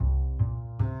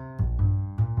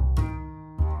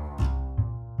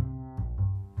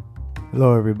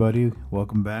Hello, everybody.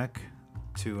 Welcome back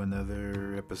to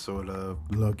another episode of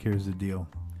Look, Here's the Deal.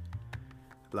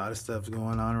 A lot of stuff's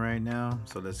going on right now,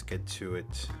 so let's get to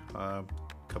it. A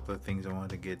couple of things I wanted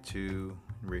to get to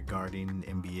regarding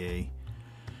NBA.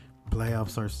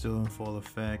 Playoffs are still in full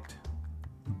effect.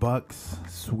 Bucks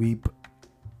sweep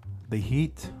the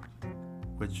Heat,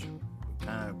 which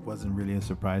kind of wasn't really a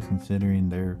surprise considering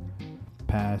their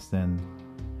past and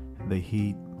the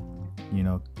Heat, you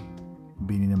know,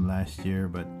 beating them last year,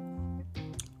 but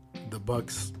the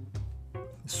Bucks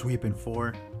sweeping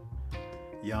four.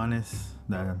 Giannis,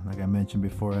 that like I mentioned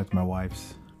before, that's my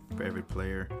wife's favorite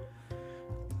player,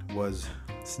 was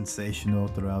sensational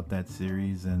throughout that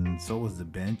series, and so was the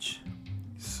bench.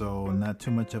 So not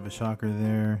too much of a shocker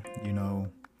there.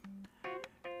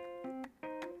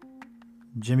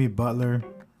 Jimmy Butler.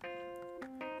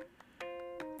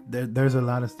 There's a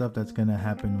lot of stuff that's gonna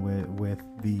happen with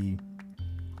the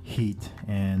Heat,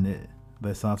 and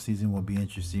this offseason will be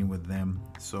interesting with them.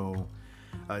 So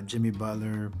Jimmy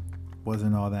Butler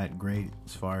wasn't all that great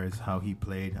as far as how he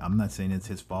played. I'm not saying it's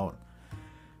his fault,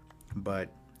 but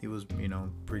he was,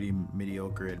 pretty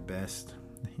mediocre at best.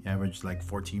 He averaged like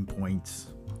 14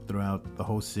 points throughout the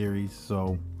whole series.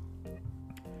 So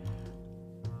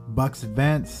Bucks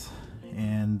advance,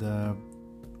 and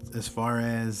as far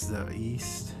as the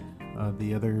East,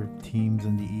 the other teams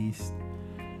in the East,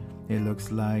 it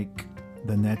looks like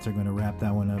the Nets are going to wrap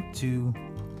that one up too.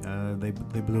 They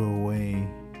blew away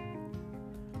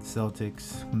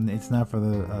Celtics. It's not for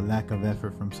the lack of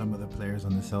effort from some of the players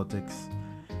on the Celtics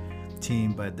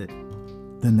team, but the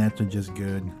Nets are just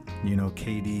good.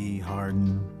 KD,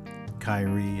 Harden,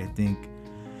 Kyrie. I think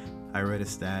I read a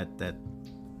stat that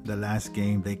the last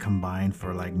game they combined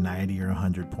for like 90 or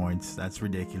 100 points. That's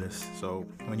ridiculous. So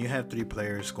when you have three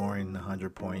players scoring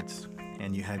 100 points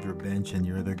and you have your bench and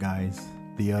your other guys,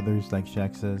 the others, like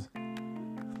Shaq says,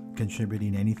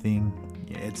 contributing anything,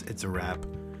 it's a wrap.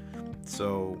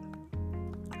 So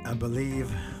I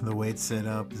believe the way it's set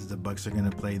up is the Bucks are going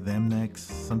to play them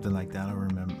next, something like that. I don't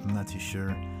remember. I'm not too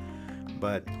sure,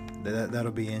 but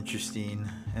that'll be interesting.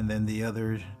 And then the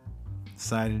other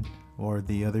side, or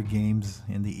the other games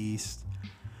in the East,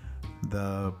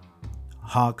 the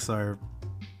Hawks are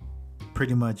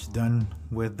pretty much done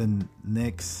with the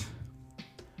Knicks.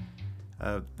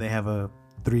 They have a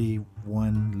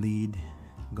 3-1 lead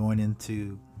going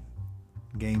into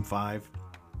Game 5.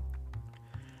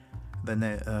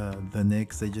 The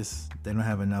Knicks, they don't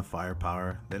have enough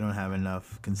firepower. They don't have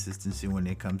enough consistency when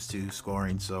it comes to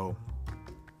scoring. So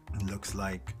it looks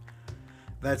like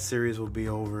that series will be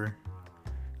over.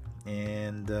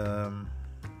 And the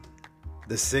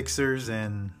Sixers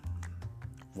and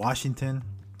Washington,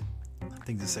 I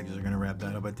think the Sixers are going to wrap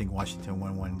that up. I think Washington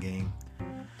won one game.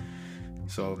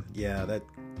 So yeah, that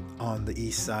on the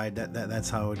East side, that's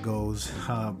how it goes.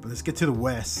 But let's get to the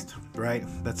West, right?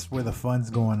 That's where the fun's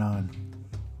going on.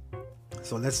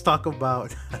 So let's talk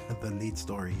about the lead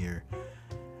story here.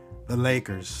 The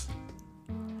Lakers,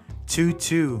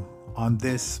 2-2 on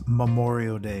this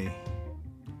Memorial Day.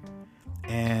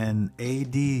 And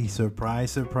AD,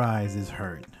 surprise, surprise, is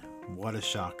hurt. What a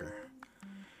shocker.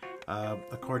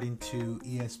 According to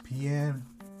ESPN,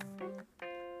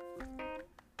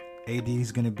 AD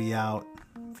is going to be out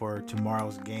for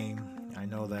tomorrow's game. I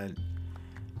know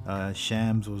that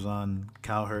Shams was on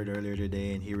Cowherd earlier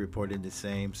today, and he reported the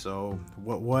same. So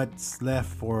what's left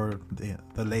for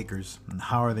the Lakers? And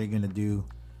how are they going to do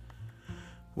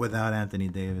without Anthony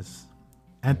Davis?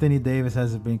 Anthony Davis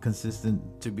hasn't been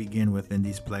consistent to begin with in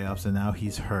these playoffs, and now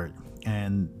he's hurt.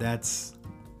 And that's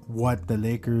what the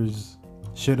Lakers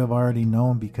should have already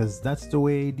known, because that's the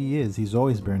way AD is. He's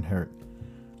always been hurt.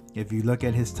 If you look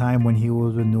at his time when he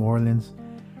was with New Orleans,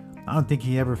 I don't think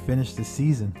he ever finished the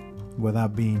season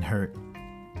without being hurt.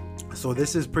 So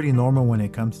this is pretty normal when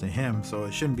it comes to him. So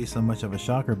it shouldn't be so much of a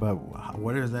shocker. But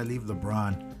where does that leave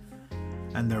LeBron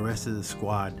and the rest of the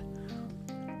squad?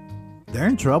 They're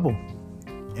in trouble.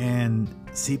 And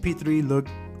CP3 looked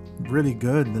really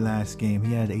good the last game.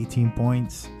 He had 18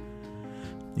 points.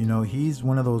 He's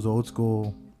one of those old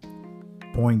school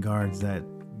point guards that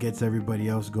gets everybody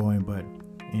else going, but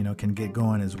can get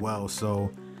going as well. So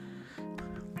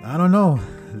I don't know.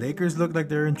 Lakers look like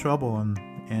they're in trouble,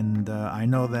 and I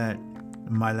know that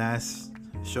in my last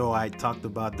show I talked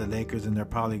about the Lakers and they're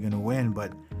probably going to win,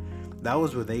 but that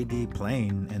was with AD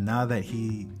playing, and now that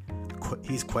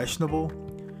he's questionable,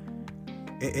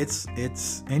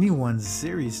 it's anyone's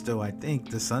series still. I think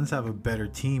the Suns have a better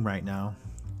team right now,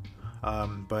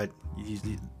 but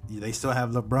they still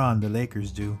have LeBron. The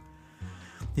Lakers do.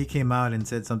 He came out and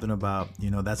said something about,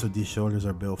 that's what these shoulders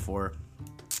are built for.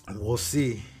 We'll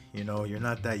see. You know, you're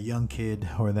not that young kid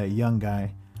or that young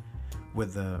guy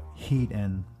with the Heat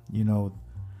and, you know,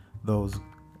 those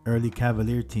early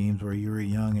Cavalier teams where you were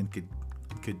young and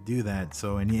could do that.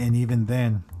 So and even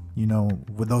then, you know,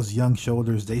 with those young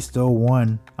shoulders, they still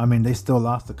won. I mean, they still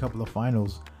lost a couple of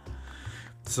finals.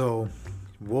 So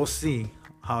we'll see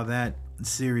how that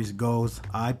series goes.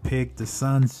 I picked the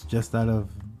Suns just out of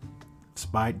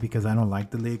spite because I don't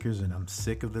like the Lakers and I'm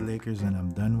sick of the Lakers and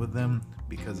I'm done with them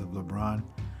because of LeBron.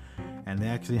 And they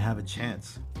actually have a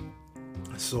chance.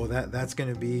 So that's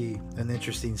going to be an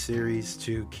interesting series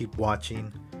to keep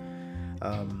watching.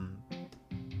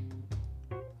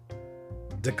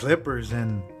 The Clippers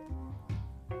and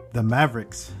the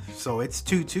Mavericks. So it's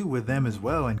 2-2 with them as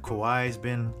well. And Kawhi's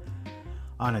been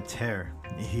on a tear.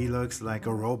 He looks like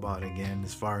a robot again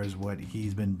as far as what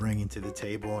he's been bringing to the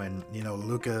table. And, you know,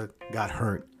 Luka got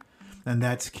hurt. And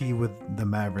that's key with the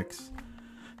Mavericks.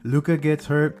 Luka gets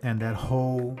hurt and that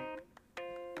whole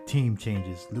team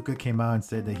changes. Luka came out and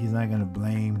said that he's not going to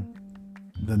blame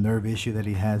the nerve issue that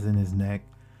he has in his neck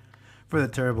for the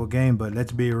terrible game. But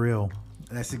let's be real.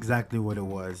 That's exactly what it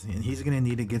was. And he's going to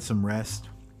need to get some rest.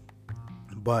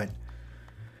 But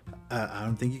I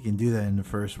don't think you can do that in the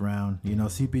first round. You know,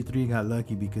 CP3 got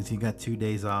lucky because he got 2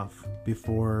 days off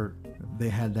before they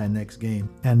had that next game.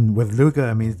 And with Luka,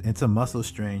 I mean, it's a muscle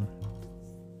strain.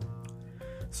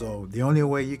 So the only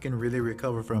way you can really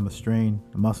recover from a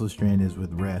muscle strain, is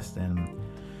with rest. And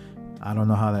I don't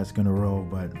know how that's going to roll.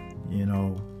 But, you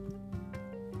know,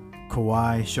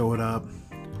 Kawhi showed up.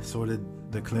 So did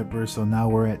the Clippers. So now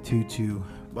we're at 2-2.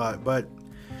 But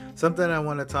something I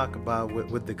want to talk about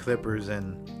with the Clippers,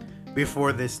 and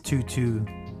before this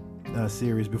 2-2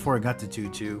 series, before it got to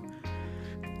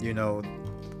 2-2, you know,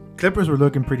 Clippers were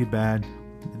looking pretty bad.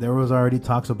 There was already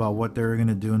talks about what they were going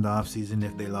to do in the offseason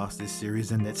if they lost this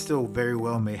series, and it still very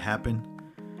well may happen.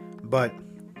 But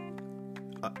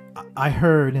I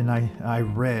heard and I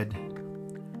read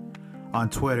on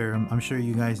Twitter, I'm sure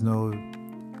you guys know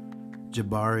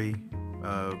Jabari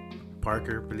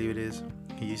Parker, I believe it is.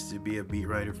 He used to be a beat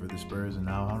writer for the Spurs, and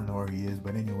now I don't know where he is.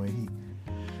 But anyway,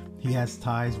 he has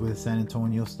ties with San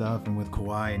Antonio stuff and with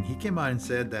Kawhi, and he came out and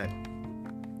said that,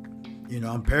 you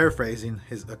know, I'm paraphrasing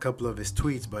a couple of his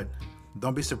tweets, but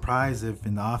don't be surprised if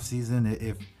in the offseason,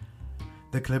 if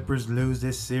the Clippers lose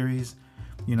this series,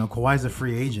 you know, Kawhi's a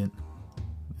free agent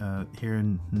here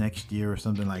in next year or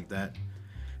something like that.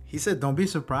 He said, don't be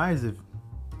surprised if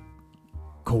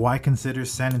Kawhi considers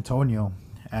San Antonio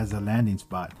as a landing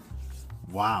spot.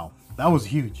 Wow, that was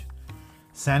huge.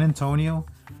 San Antonio.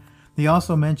 He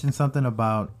also mentioned something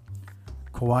about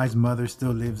Kawhi's mother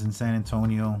still lives in San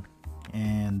Antonio,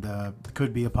 and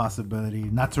could be a possibility,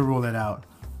 not to rule it out.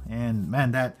 And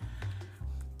man, that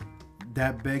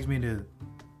begs me to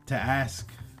ask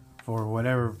for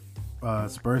whatever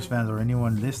Spurs fans or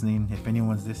anyone listening, if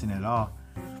anyone's listening at all,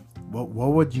 what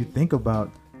would you think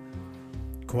about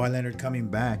Kawhi Leonard coming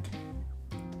back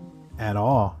at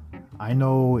all? I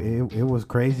know it was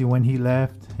crazy when he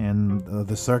left, and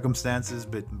the circumstances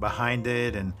behind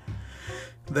it, and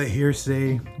the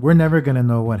hearsay. We're never going to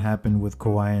know what happened with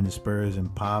Kawhi and the Spurs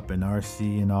and Pop and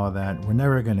RC and all that. We're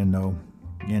never going to know.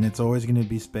 And it's always going to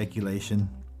be speculation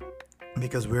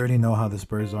because we already know how the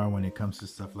Spurs are when it comes to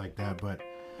stuff like that. But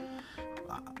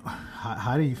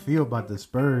how do you feel about the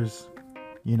Spurs,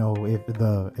 you know, if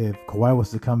Kawhi was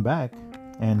to come back,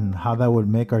 and how that would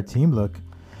make our team look?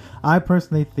 I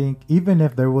personally think, even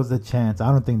if there was a chance,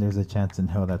 I don't think there's a chance in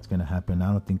hell that's going to happen.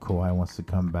 I don't think Kawhi wants to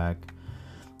come back.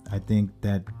 I think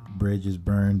that bridge is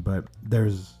burned, but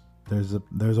there's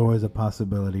always a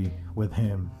possibility with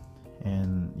him.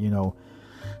 And, you know,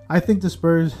 I think the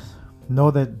Spurs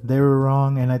know that they were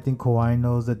wrong, and I think Kawhi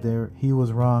knows that he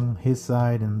was wrong, his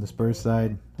side and the Spurs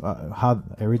side, how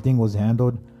everything was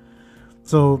handled.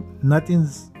 So nothing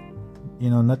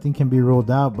can be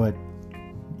ruled out, but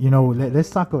you know,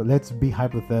 let's be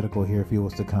hypothetical here. If he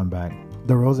was to come back,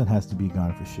 DeRozan has to be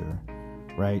gone for sure,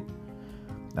 right?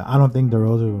 I don't think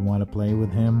DeRozan would want to play with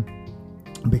him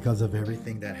because of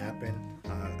everything that happened.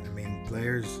 I mean,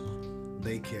 players,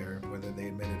 they care whether they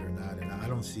admit it or not, and I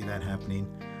don't see that happening.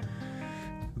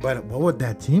 But what would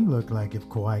that team look like if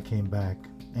Kawhi came back?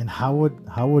 And how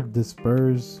would the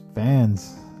Spurs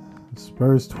fans,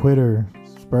 Spurs Twitter,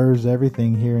 Spurs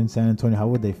everything here in San Antonio, how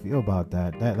would they feel about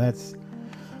that?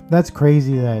 That's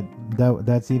crazy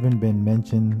that's even been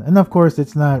mentioned. And of course,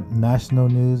 it's not national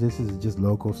news. This is just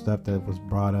local stuff that was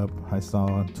brought up. I saw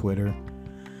on Twitter,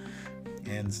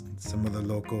 and some of the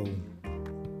local,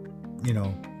 you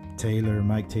know,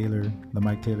 Mike Taylor, the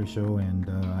Mike Taylor Show, and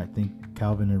I think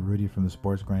Calvin and Rudy from the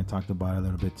Sports Grind talked about it a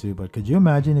little bit too. But could you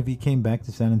imagine if he came back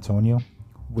to San Antonio?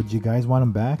 would you guys want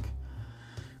him back?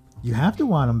 You have to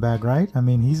want him back, right? I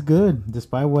mean, he's good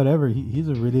despite whatever. He's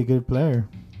a really good player.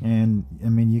 And I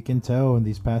mean, you can tell in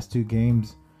these past 2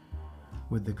 games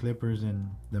with the Clippers and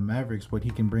the Mavericks what he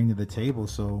can bring to the table.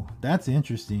 So that's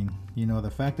interesting. You know,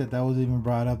 the fact that was even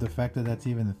brought up, the fact that that's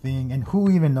even a thing, and who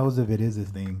even knows if it is a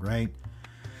thing, right?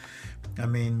 I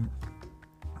mean,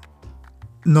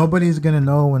 nobody's going to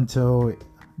know until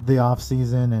the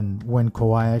offseason and when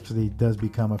Kawhi actually does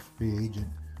become a free agent,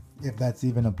 if that's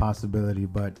even a possibility.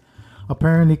 But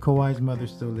apparently Kawhi's mother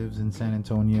still lives in San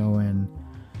Antonio, and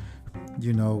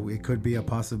you know, it could be a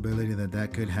possibility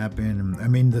that could happen. I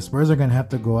mean, the Spurs are going to have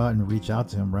to go out and reach out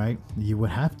to him, right? You would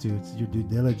have to. It's your due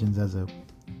diligence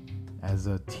as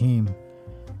a team.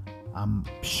 I'm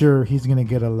sure he's going to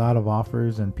get a lot of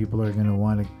offers, and people are going to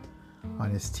want to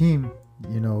on his team.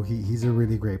 You know, he's a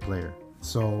really great player.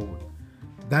 So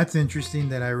that's interesting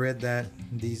that I read that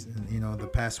the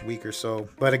past week or so.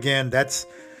 But again, that's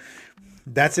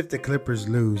if the Clippers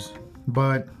lose.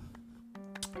 But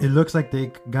it looks like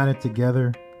they got it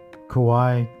together.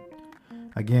 Kawhi,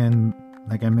 again,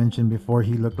 like I mentioned before,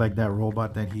 he looked like that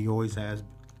robot that he always has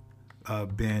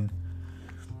been,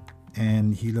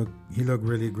 and he looked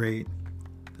really great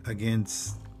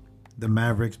against the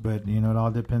Mavericks. But you know, it all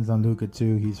depends on Luka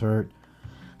too. He's hurt,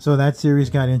 so that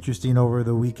series got interesting over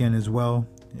the weekend as well.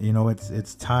 You know,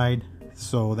 it's tied,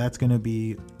 so that's gonna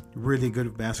be really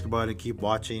good basketball to keep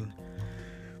watching.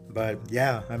 But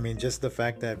yeah, I mean, just the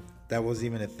fact that was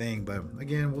even a thing. But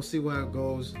again, we'll see where it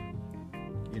goes.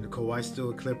 You know, Kawhi's still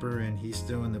a Clipper, and he's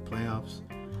still in the playoffs,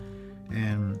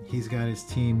 and he's got his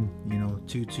team, you know,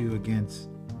 2-2 against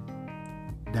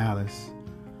Dallas,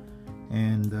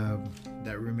 and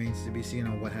that remains to be seen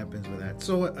on what happens with that.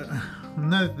 So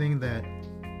another thing that,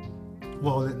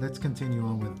 well, let's continue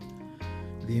on with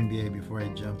the NBA before I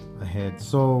jump ahead.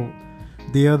 So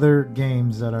the other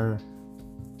games that are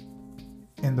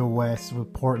in the West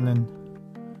with Portland,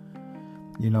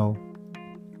 you know,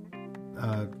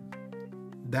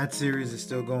 that series is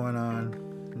still going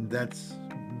on. That's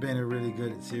been a really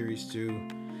good series too.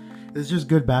 It's just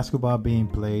good basketball being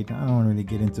played. I don't really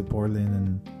get into Portland,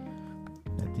 and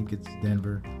I think it's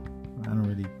Denver. I'm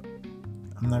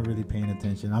not really paying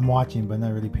attention. I'm watching, but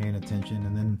not really paying attention.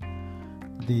 And then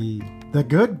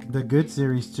the good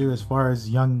series too, as far as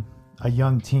a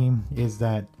young team, is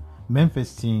that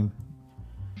Memphis team,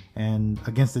 and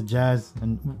against the Jazz,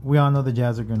 and we all know the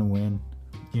Jazz are going to win.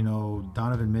 You know,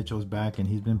 Donovan Mitchell's back, and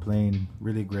he's been playing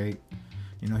really great.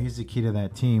 You know, he's the key to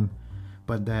that team.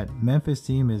 But that Memphis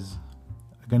team is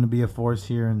going to be a force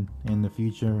here in the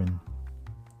future, and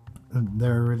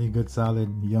they're a really good, solid,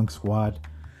 young squad.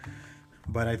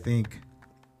 But I think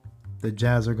the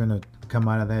Jazz are going to come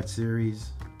out of that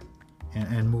series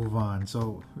and move on.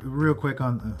 So real quick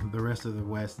on the rest of the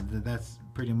West, that's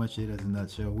pretty much it as a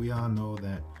nutshell. We all know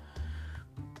that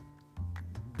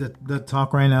the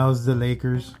talk right now is the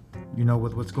Lakers, you know,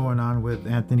 with what's going on with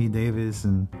Anthony Davis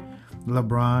and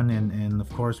LeBron, and of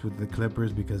course with the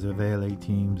Clippers because of the LA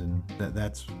teams, and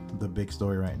that's the big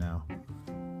story right now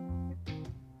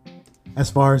as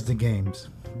far as the games.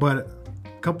 But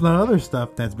a couple of other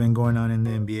stuff that's been going on in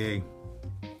the NBA,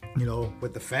 you know,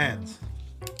 with the fans.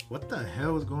 What the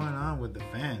hell is going on with the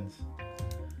fans?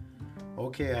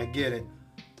 Okay, I get it.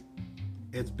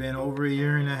 It's been over a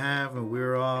year and a half, and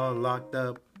we're all locked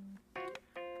up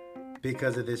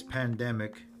because of this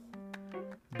pandemic.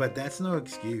 But that's no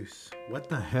excuse. What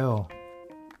the hell?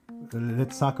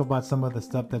 Let's talk about some of the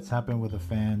stuff that's happened with the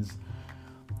fans.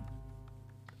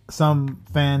 Some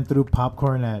fan threw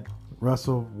popcorn at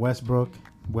Russell Westbrook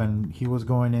when he was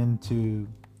going into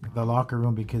the locker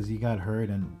room because he got hurt.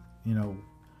 And, you know,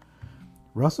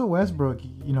 Russell Westbrook,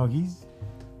 you know, he's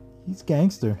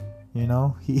gangster. You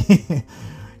know,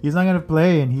 he's not going to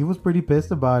play, and he was pretty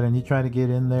pissed about it, and he tried to get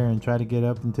in there and try to get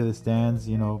up into the stands.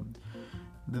 You know,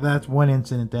 that's one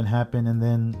incident that happened. And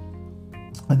then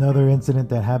another incident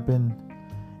that happened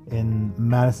in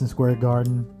Madison Square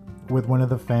Garden with one of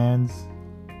the fans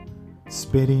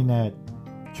spitting at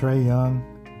Trae Young.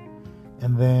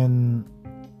 And then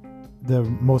the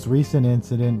most recent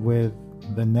incident with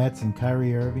the Nets and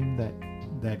Kyrie Irving,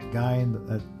 that guy in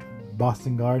the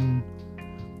Boston Garden,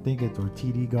 I think it's, or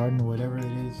TD Garden, whatever it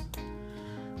is,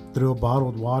 threw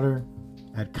bottled water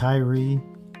at Kyrie.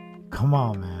 Come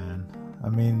on, man. I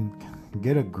mean,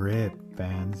 get a grip,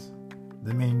 fans.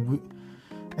 I mean,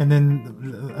 and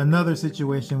then another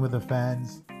situation with the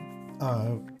fans,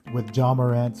 with Ja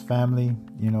Morant's family,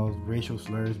 you know, racial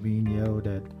slurs being yelled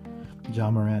at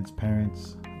Ja Morant's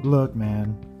parents. Look,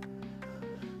 man,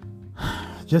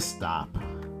 just stop.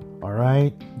 All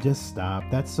right, just stop.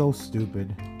 That's so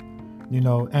stupid. You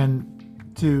know, and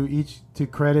to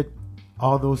credit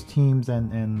all those teams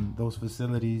and those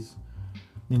facilities,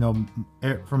 you know,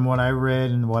 from what I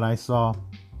read and what I saw,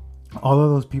 all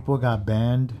of those people got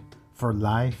banned for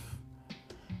life.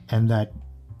 And that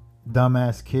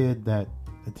dumbass kid that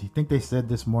I think they said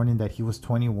this morning that he was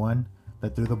 21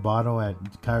 that threw the bottle at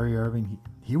Kyrie Irving,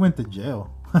 he went to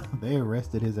jail. They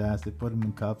arrested his ass. They put him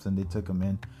in cuffs and they took him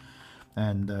in.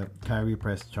 And Kyrie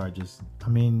pressed charges. I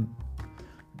mean,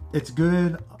 it's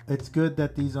good. It's good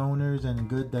that these owners and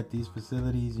good that these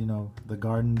facilities, you know, the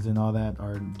Gardens and all that,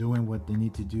 are doing what they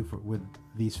need to do with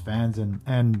these fans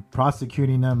and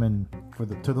prosecuting them and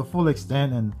to the full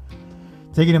extent and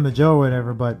taking them to jail or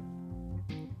whatever. But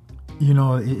you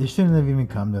know, it shouldn't have even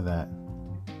come to that.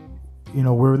 You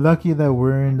know, we're lucky that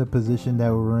we're in the position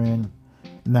that we're in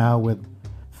now, with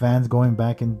fans going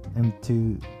back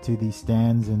into these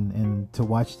stands and to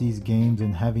watch these games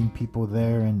and having people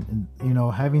there and you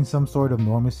know, having some sort of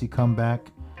normalcy come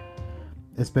back,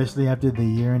 especially after the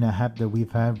year and a half that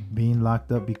we've had being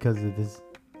locked up because of this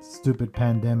stupid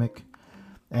pandemic.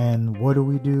 And what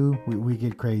do? We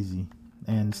get crazy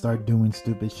and start doing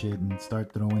stupid shit and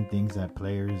start throwing things at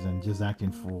players and just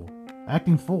acting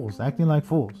like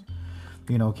fools.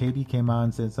 You know, KD came out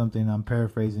and said something. I'm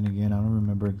paraphrasing again. I don't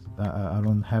remember. I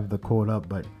don't have the quote up,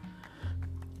 but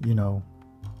you know,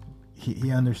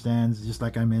 he understands. Just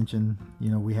like I mentioned,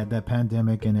 you know, we had that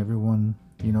pandemic and everyone,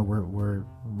 you know,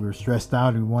 we're stressed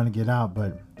out and we want to get out,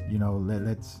 but you know,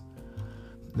 let's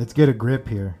get a grip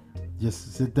here.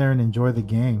 Just sit there and enjoy the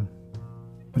game.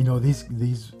 You know, these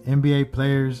NBA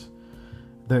players,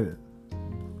 they're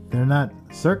not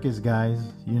circus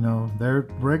guys. You know, they're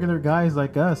regular guys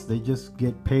like us. They just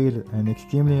get paid an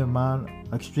extreme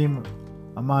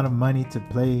amount of money to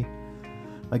play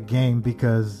a game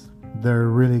because they're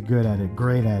really good at it,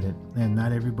 great at it, and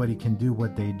not everybody can do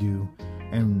what they do.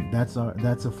 And that's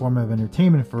a form of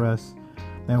entertainment for us.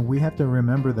 And we have to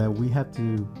remember that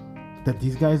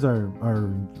these guys are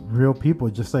real people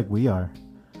just like we are,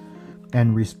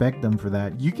 and respect them for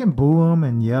that. You can boo them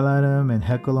and yell at them and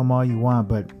heckle them all you want,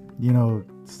 but you know,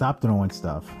 stop throwing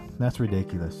stuff. That's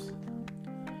ridiculous.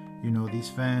 You know, these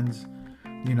fans,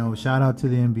 you know, shout out to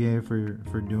the NBA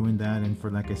for doing that, and for,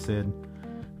 like I said,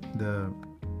 the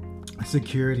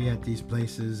security at these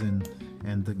places and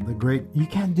the great. You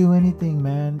can't do anything,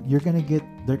 man. You're gonna get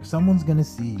there. Someone's gonna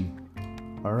see you.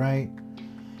 All right.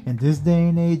 In this day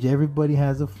and age, everybody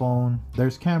has a phone.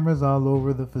 There's cameras all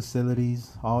over the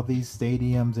facilities, all these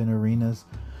stadiums and arenas.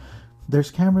 There's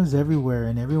cameras everywhere,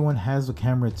 and everyone has a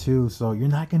camera too. So you're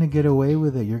not going to get away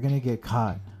with it. You're going to get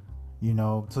caught, you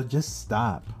know. So just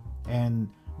stop. And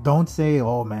don't say,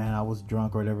 oh man, I was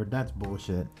drunk or whatever. That's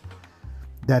bullshit.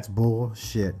 That's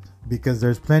bullshit. Because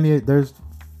there's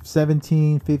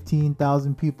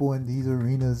 15,000 people in these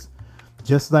arenas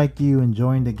just like you,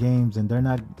 enjoying the games, and they're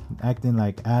not acting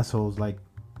like assholes like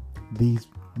these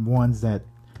ones that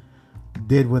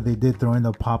did what they did, throwing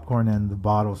the popcorn and the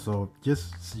bottle. So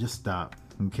just stop,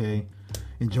 okay?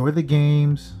 Enjoy the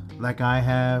games like I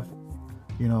have,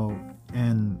 you know,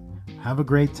 and have a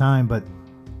great time, but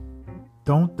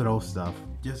don't throw stuff.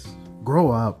 Just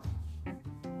grow up.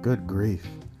 Good grief.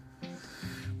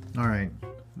 All right,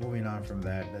 moving on from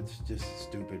that. That's just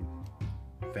stupid.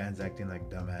 Fans acting like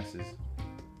dumbasses.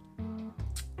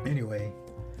 Anyway,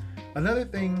 another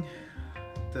thing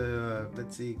to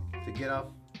get off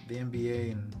the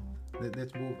NBA, and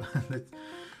let's move. Let's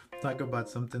talk about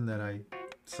something that I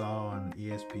saw on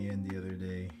ESPN the other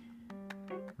day.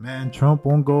 Man, Trump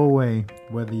won't go away.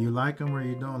 Whether you like him or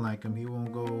you don't like him, he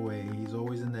won't go away. He's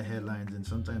always in the headlines, and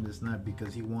sometimes it's not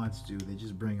because he wants to. They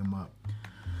just bring him up.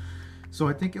 So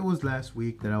I think it was last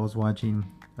week that I was watching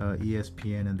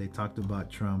ESPN, and they talked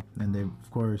about Trump, and they, of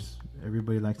course,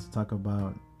 everybody likes to talk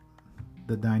about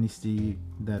the dynasty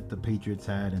that the Patriots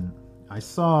had, and I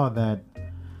saw that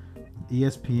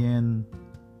ESPN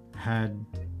had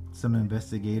some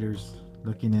investigators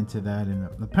looking into that, and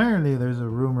apparently there's a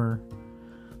rumor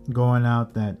going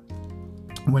out that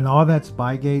when all that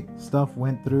Spygate stuff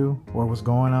went through or was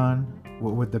going on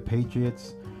with the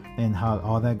Patriots and how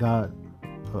all that got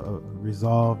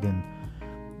resolved, and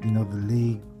you know, the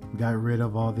league got rid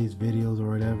of all these videos or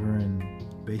whatever, and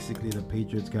basically the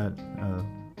Patriots got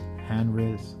hand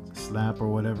wrist slap or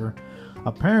whatever.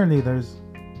 Apparently there's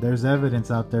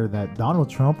evidence out there that Donald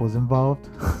Trump was involved.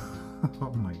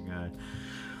 Oh my god,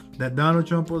 that Donald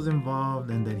Trump was involved,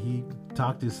 and that he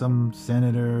talked to some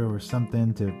senator or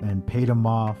something and paid him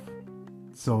off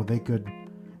so they could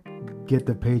get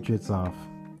the Patriots off.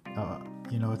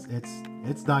 You know,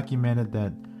 it's documented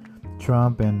that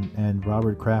Trump and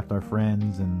Robert Kraft are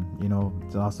friends, and you know,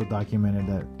 it's also documented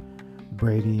that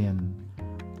Brady and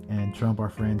and Trump are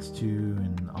friends too,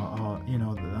 and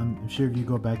I'm sure if you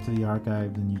go back to the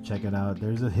archives and you check it out,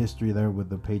 there's a history there with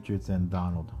the Patriots and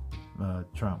Donald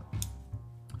Trump.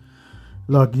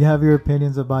 Look, you have your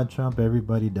opinions about Trump.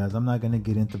 Everybody does. I'm not gonna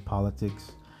get into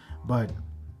politics, but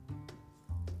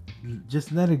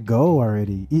just let it go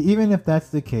already. Even if that's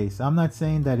the case, I'm not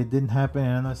saying that it didn't happen,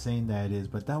 and I'm not saying that it is,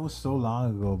 but that was so long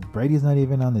ago. Brady's not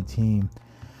even on the team.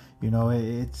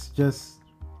 It's just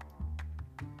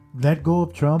let go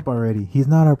of Trump already. He's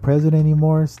not our president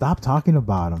anymore. Stop talking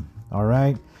about him. All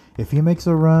right. If he makes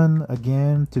a run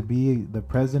again to be the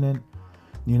president,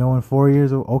 in 4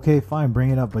 years, okay, fine, bring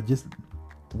it up. But just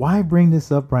why bring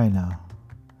this up right now?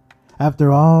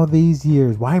 After all these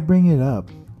years, why bring it up?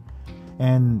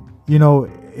 And,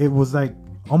 it was like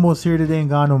almost here today and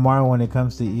gone tomorrow when it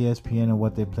comes to ESPN and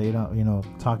what they played on,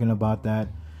 talking about that.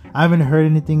 I haven't heard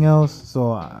anything else,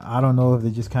 so I don't know if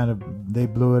they just they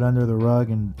blew it under the rug,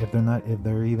 and if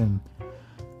they're even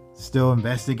still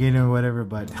investigating or whatever.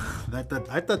 But I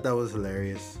thought that was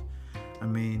hilarious. I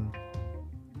mean,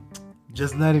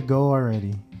 just let it go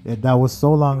already. That was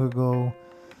so long ago.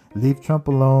 Leave Trump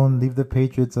alone. Leave the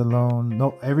Patriots alone.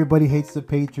 No, everybody hates the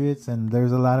Patriots, and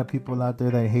there's a lot of people out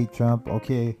there that hate Trump.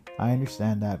 Okay, I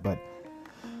understand that, but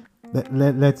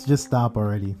let's just stop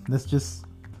already. Let's just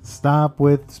stop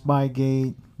with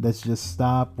Spygate. Let's just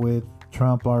stop with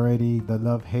Trump already. The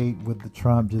love-hate with the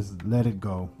Trump. Just let it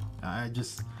go. I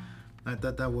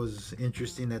thought that was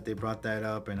interesting that they brought that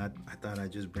up, and I thought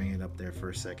I'd just bring it up there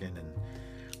for a second.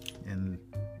 And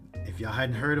if y'all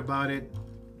hadn't heard about it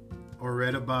or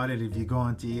read about it, if you go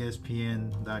onto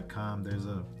ESPN.com, there's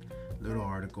a little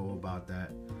article about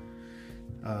that.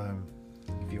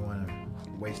 If you want to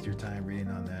waste your time reading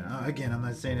on that. Again, I'm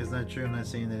not saying it's not true. I'm not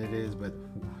saying that it is, but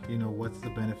what's the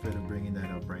benefit of bringing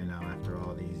that up right now after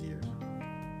all these years?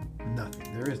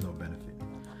 Nothing. There is no benefit.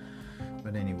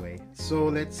 But anyway, so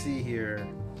let's see here.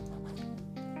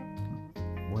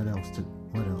 What else?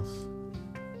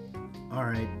 All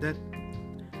right,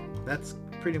 that's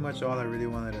pretty much all I really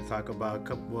wanted to talk about.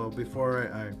 Well,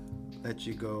 before I let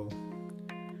you go,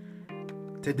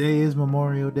 today is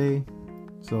Memorial Day,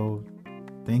 so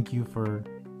thank you for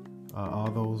all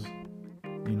those,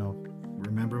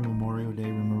 remember Memorial Day,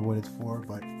 remember what it's for.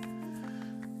 But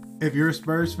if you're a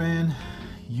Spurs fan,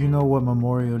 you know what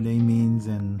Memorial Day means,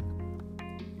 and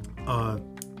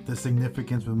the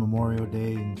significance with Memorial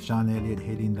Day and Sean Elliott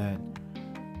hitting that,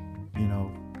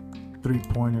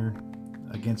 3-pointer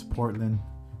against Portland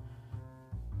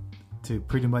to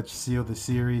pretty much seal the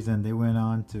series, and they went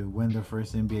on to win their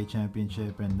first NBA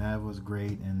championship, and that was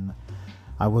great. And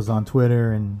I was on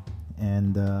Twitter and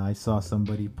I saw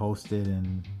somebody post it,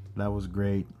 and that was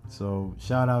great. So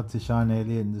shout out to Sean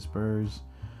Elliott and the Spurs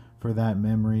for that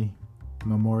memory.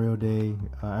 Memorial Day.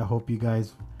 I hope you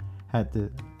guys had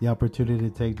the opportunity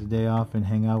to take the day off and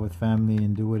hang out with family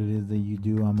and do what it is that you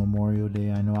do on Memorial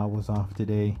Day. I know I was off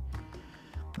today.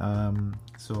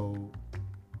 So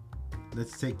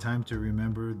let's take time to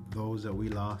remember those that we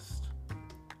lost,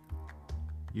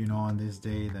 on this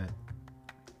day, that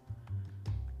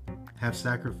have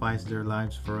sacrificed their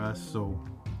lives for us so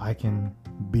I can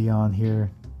be on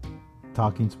here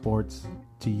talking sports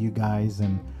to you guys,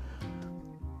 and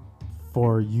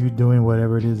for you doing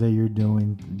whatever it is that you're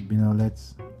doing.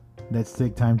 Let's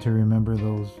take time to remember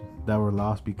those that were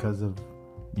lost because of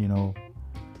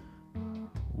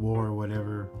war or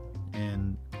whatever,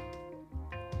 and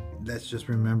let's just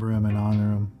remember them and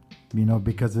honor them.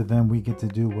 Because of them we get to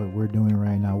do what we're doing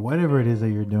right now, whatever it is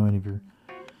that you're doing. If you're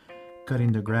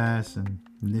cutting the grass and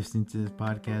listening to this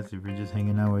podcast, if you're just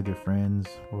hanging out with your friends,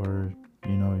 or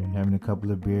you're having a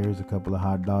couple of beers, a couple of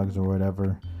hot dogs or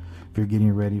whatever, if you're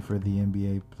getting ready for the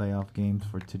NBA playoff games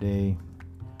for today,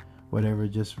 whatever,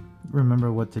 just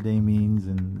remember what today means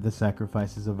and the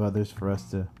sacrifices of others for us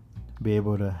to be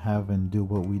able to have and do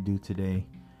what we do today.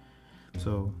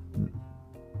 So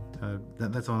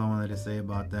that's all I wanted to say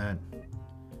about that.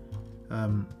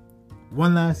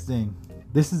 One last thing.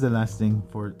 This is the last thing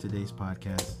for today's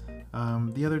podcast.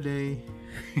 The other day,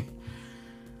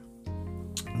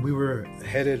 we were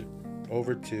headed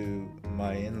over to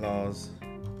my in-laws,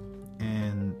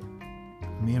 and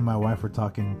me and my wife were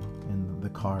talking in the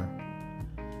car,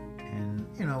 and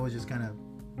it was just kind of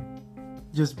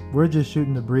we're just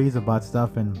shooting the breeze about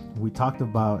stuff, and we talked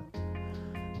about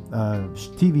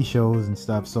TV shows and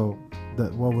stuff. So a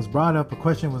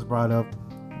question was brought up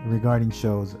regarding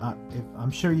shows.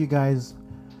 I'm sure you guys,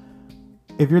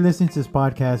 if you're listening to this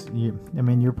podcast,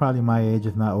 you're probably my age,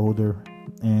 if not older,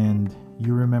 and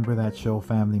you remember that show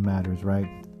Family Matters, right?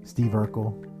 Steve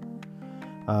Urkel,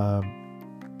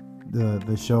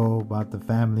 the show about the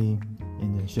family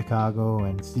in Chicago,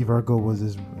 and Steve Urkel was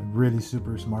this really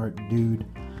super smart dude.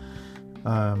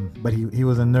 But he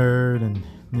was a nerd,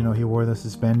 and he wore the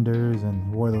suspenders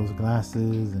and wore those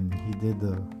glasses, and he did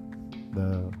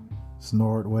the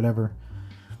snort, whatever.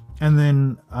 And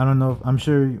then I don't know, I'm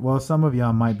sure, well, some of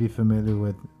y'all might be familiar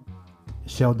with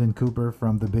Sheldon Cooper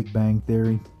from The Big Bang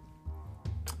Theory.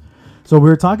 So we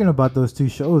were talking about those two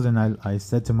shows, and I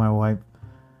said to my wife,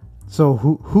 so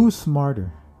who's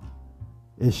smarter?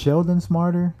 Is Sheldon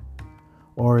smarter,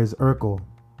 or is Urkel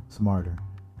smarter?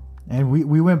 And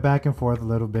we went back and forth a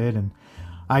little bit, and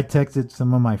I texted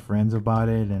some of my friends about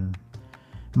it, and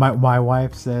my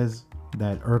wife says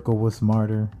that Urkel was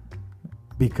smarter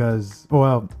because,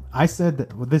 well, I said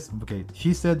that, well,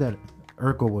 she said that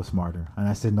Urkel was smarter, and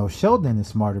I said no, Sheldon is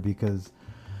smarter because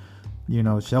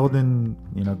Sheldon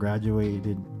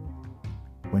graduated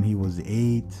when he was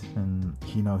 8, and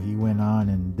he went on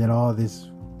and did all this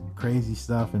crazy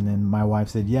stuff. And then my wife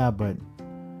said, yeah, but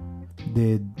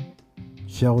did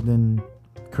Sheldon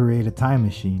create a time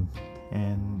machine?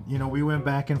 And we went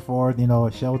back and forth.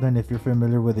 Sheldon, if you're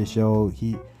familiar with the show,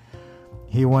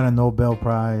 he won a Nobel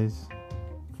Prize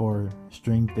for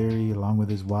string theory along with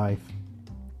his wife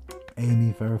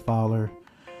Amy Farrah Fowler.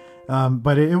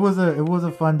 But it was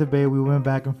a fun debate. We went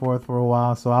back and forth for a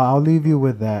while, so I'll leave you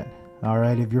with that. All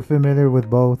right, if you're familiar with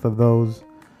both of those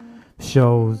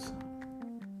shows,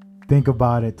 think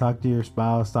about it. Talk to your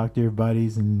spouse, talk to your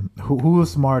buddies, and who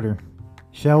is smarter,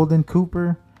 Sheldon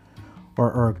Cooper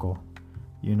or Urkel?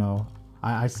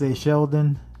 I say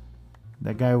Sheldon.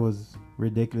 That guy was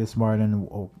ridiculous smart,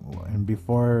 and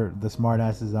before the smart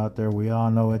asses out there, we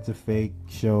all know it's a fake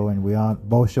show, and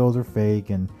both shows are fake,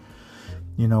 and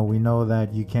we know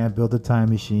that you can't build a time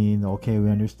machine. Okay, we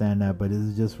understand that, but this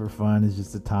is just for fun. It's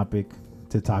just a topic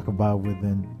to talk about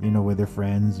with their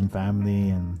friends and family,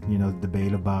 and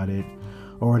debate about it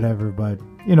or whatever. But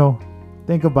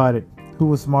think about it. Who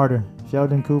was smarter,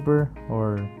 Sheldon Cooper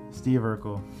or Steve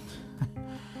Urkel?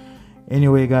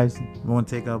 Anyway, guys, I won't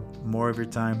take up more of your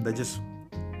time. There's just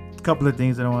a couple of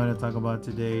things that I wanted to talk about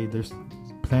today. There's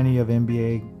plenty of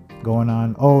NBA going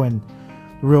on. Oh, and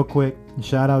real quick,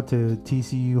 shout out to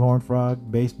TCU Horned Frog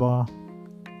baseball.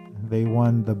 They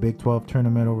won the Big 12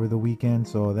 tournament over the weekend,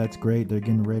 so that's great. They're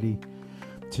getting ready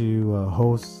to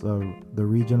host the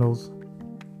regionals.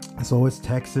 So it's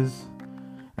Texas,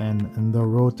 and the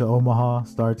road to Omaha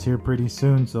starts here pretty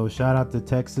soon. So shout out to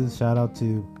Texas, shout out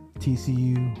to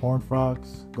TCU Horned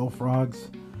Frogs. Go Frogs,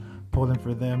 pulling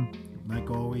for them like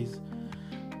always.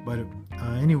 But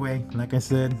anyway, like I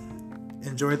said,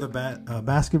 enjoy the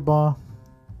basketball,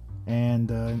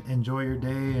 and enjoy your day.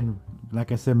 And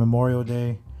like I said, Memorial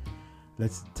Day,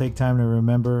 let's take time to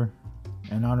remember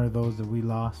and honor those that we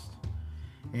lost.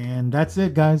 And that's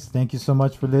it, guys. Thank you so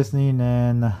much for listening,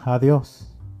 and adios.